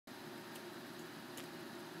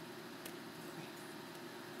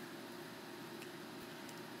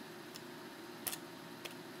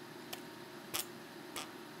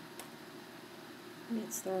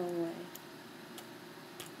It's the wrong way.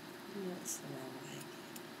 No, it's the wrong way.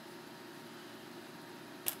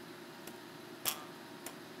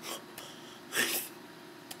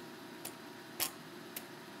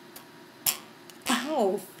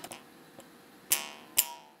 Ow!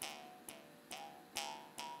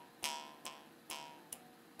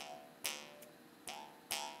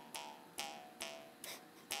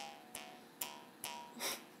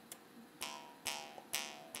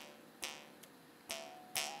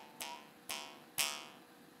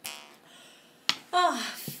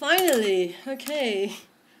 Ah, finally! Okay.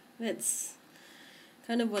 That's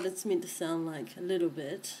kind of what it's meant to sound like, a little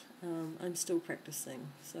bit. I'm still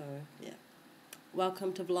practicing, so yeah.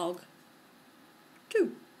 Welcome to Vlog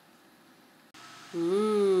 2.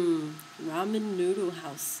 Ramen noodle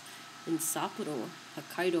house in Sapporo,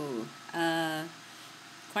 Hokkaido.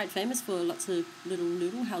 Quite famous for lots of little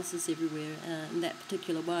noodle houses everywhere. And that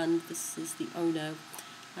particular one, this is the owner.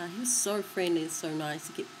 He was so friendly and so nice.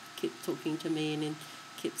 He kept talking to me and then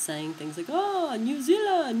kept saying things like, "Oh, New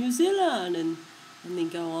Zealand, New Zealand," and then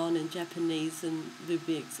go on in Japanese, and there'd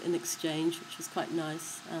be an exchange, which was quite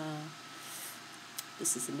nice.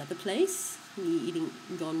 This is another place. We're eating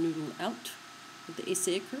Gon noodle out with the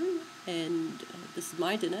SR crew, and this is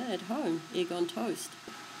my dinner at home, egg on toast.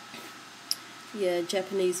 Yeah,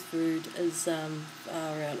 Japanese food is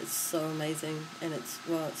far out. It's so amazing, and it's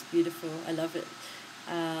beautiful. I love it.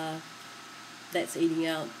 That's eating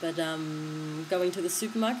out, but going to the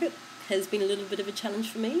supermarket has been a little bit of a challenge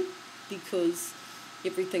for me because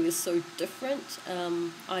everything is so different.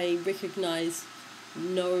 I recognise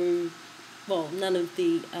none of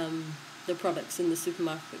the products in the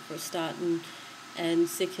supermarket for a start, and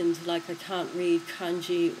second, like, I can't read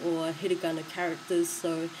kanji or hiragana characters,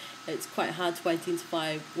 so it's quite hard to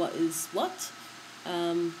identify what is what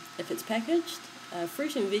if it's packaged.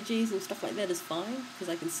 Fruit and veggies and stuff like that is fine because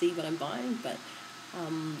I can see what I'm buying, but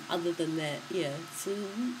other than that, yeah, it's a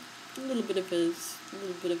little bit of a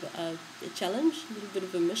challenge, a little bit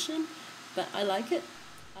of a mission, but I like it.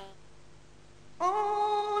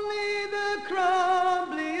 Only the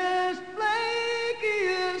crumbliest,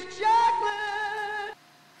 flakiest chocolate.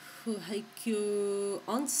 Hokkaido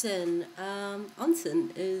onsen.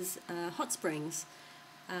 Onsen is hot springs.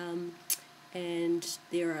 And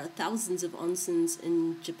there are thousands of onsens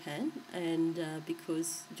in Japan, and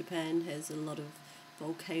because Japan has a lot of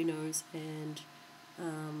volcanoes, and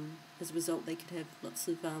as a result they could have lots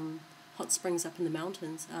of hot springs up in the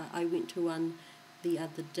mountains. I went to one the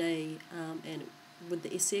other day and with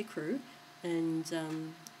the SR crew and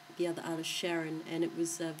the other artist Sharon, and it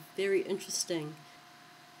was very interesting.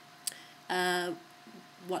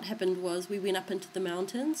 What happened was we went up into the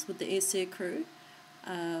mountains with the SR crew.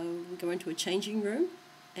 We go into a changing room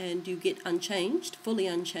and you get unchanged, fully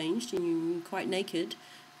unchanged, and you're quite naked,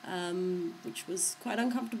 which was quite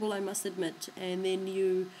uncomfortable, I must admit. And then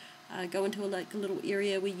you go into a little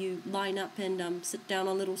area where you line up and sit down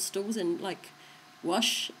on little stools and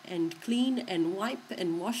wash and clean and wipe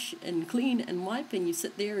and wash and clean and wipe, and you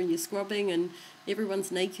sit there and you're scrubbing and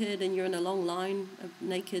everyone's naked and you're in a long line of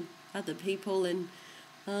naked other people, and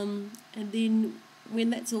then when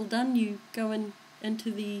that's all done you go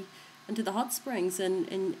into the hot springs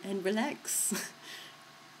and relax.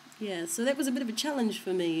 Yeah, so that was a bit of a challenge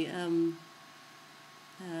for me,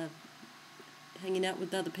 hanging out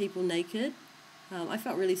with other people naked. I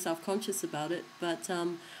felt really self-conscious about it, but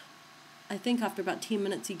I think after about 10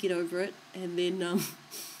 minutes you get over it, and then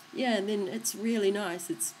yeah, and then it's really nice,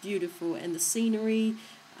 it's beautiful, and the scenery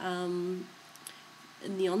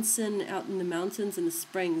in the onsen out in the mountains and the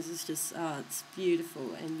springs is just, it's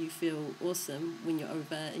beautiful, and you feel awesome when you're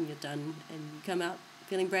over and you're done and you come out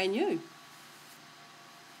feeling brand new.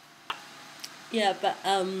 Yeah, but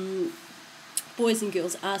boys and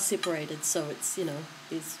girls are separated, so it's,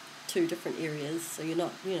 there's two different areas, so you're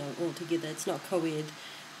not, all together, it's not co-ed.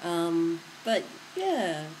 But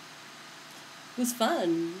yeah, it was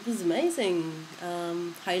fun, it was amazing,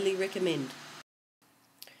 highly recommend.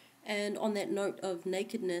 And on that note of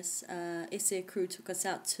nakedness, SR crew took us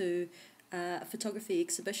out to a photography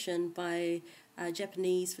exhibition by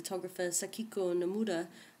Japanese photographer Sakiko Nomura,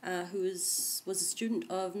 who was a student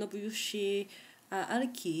of Nobuyoshi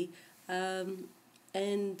Araki,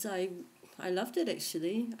 and I loved it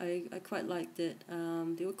actually. I quite liked it.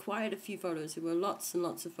 There were quite a few photos. There were lots and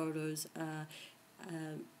lots of photos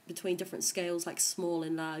between different scales, like small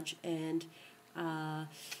and large, and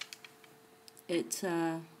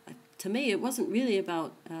to me, it wasn't really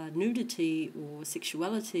about nudity or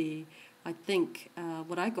sexuality. I think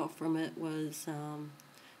what I got from it was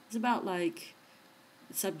about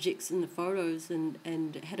subjects in the photos, and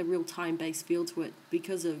it had a real time-based feel to it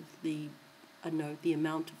because of the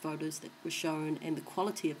amount of photos that were shown and the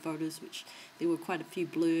quality of photos, which there were quite a few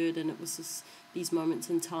blurred, and it was just these moments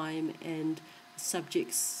in time, and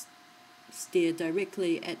subjects stared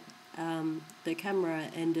directly at the camera,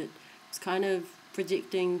 and it was kind of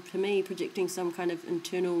projecting some kind of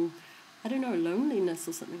internal, I don't know, loneliness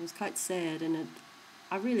or something. It was quite sad, and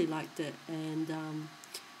I really liked it, and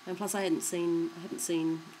plus I hadn't seen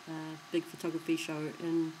a big photography show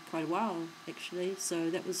in quite a while actually, so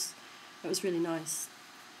that was really nice.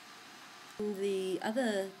 And the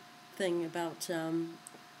other thing about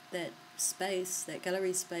that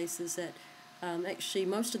gallery space, is that actually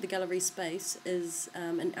most of the gallery space is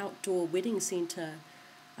an outdoor wedding centre,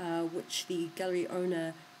 which the gallery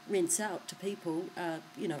owner rents out to people,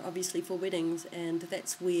 obviously for weddings, and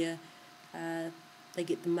that's where they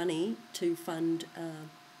get the money to fund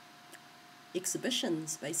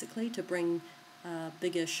exhibitions, basically, to bring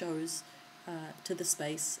bigger shows to the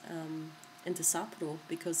space, into Sapporo,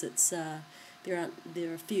 because it's there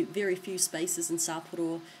are very few spaces in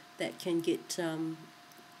Sapporo that can get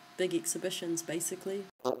big exhibitions, basically.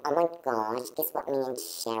 And oh my gosh, guess what me and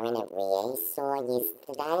Sharon and Rie saw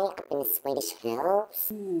yesterday up in the Swedish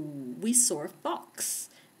hills? Ooh, we saw a fox,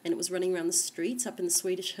 and it was running around the streets up in the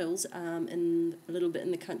Swedish hills, in a little bit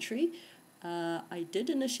in the country. I did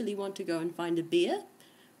initially want to go and find a bear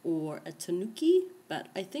or a tanuki, but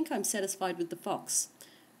I think I'm satisfied with the fox,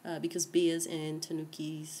 because bears and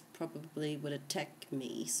tanukis probably would attack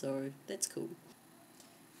me, so that's cool.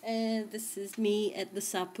 And this is me at the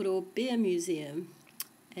Sapporo Bear Museum,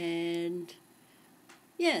 and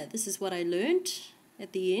yeah, this is what I learned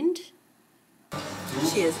at the end.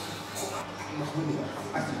 Cheers.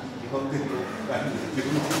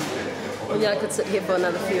 Well, yeah, I could sit here for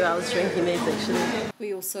another few hours drinking these actually.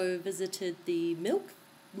 We also visited the Milk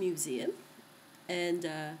Museum, and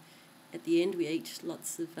at the end we ate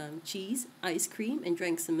lots of cheese, ice cream, and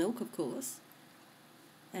drank some milk, of course.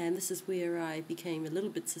 And this is where I became a little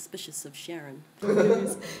bit suspicious of Sharon. Hey,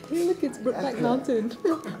 look, it's Brookback Mountain.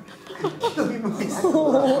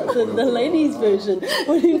 Oh, the ladies' version.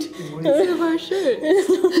 Instead of our shirt.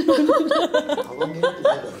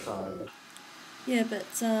 Yeah, but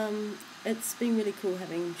it's been really cool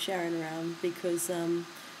having Sharon around, because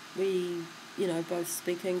we, both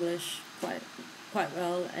speak English quite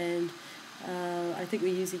well, and I think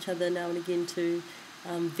we use each other now and again to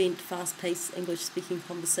vent fast-paced English-speaking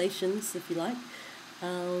conversations, if you like,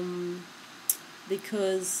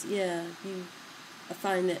 because I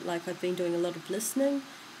find that I've been doing a lot of listening,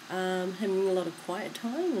 having a lot of quiet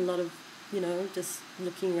time, a lot of just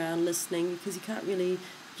looking around, listening, because you can't really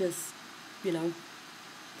just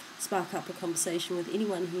spark up a conversation with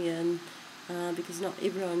anyone here, and because not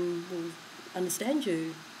everyone will understand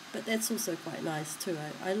you, but that's also quite nice too.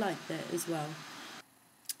 I like that as well.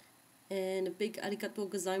 And a big arigatou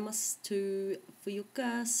gozaimasu to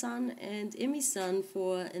Fuyuka-san and Emi-san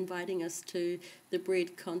for inviting us to the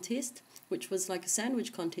bread contest, which was like a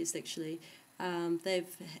sandwich contest actually.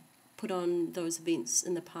 They've put on those events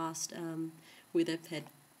in the past, where they've had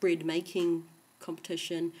bread making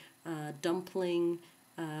competition, dumpling,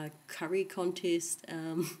 curry contest.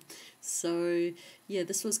 So yeah,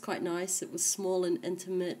 this was quite nice. It was small and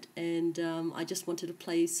intimate, and I just wanted to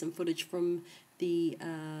play some footage from the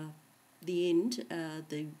end,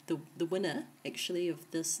 the winner actually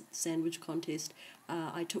of this sandwich contest.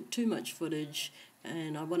 I took too much footage,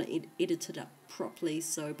 and I want to edit it up properly,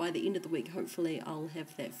 so by the end of the week hopefully I'll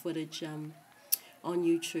have that footage on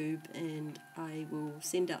YouTube, and I will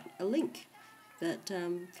send out a link. But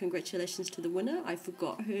congratulations to the winner. I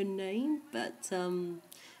forgot her name, but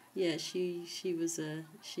yeah, she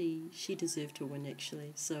deserved to win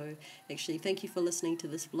actually. So actually, thank you for listening to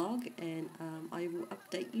this vlog, and I will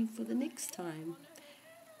update you for the next time.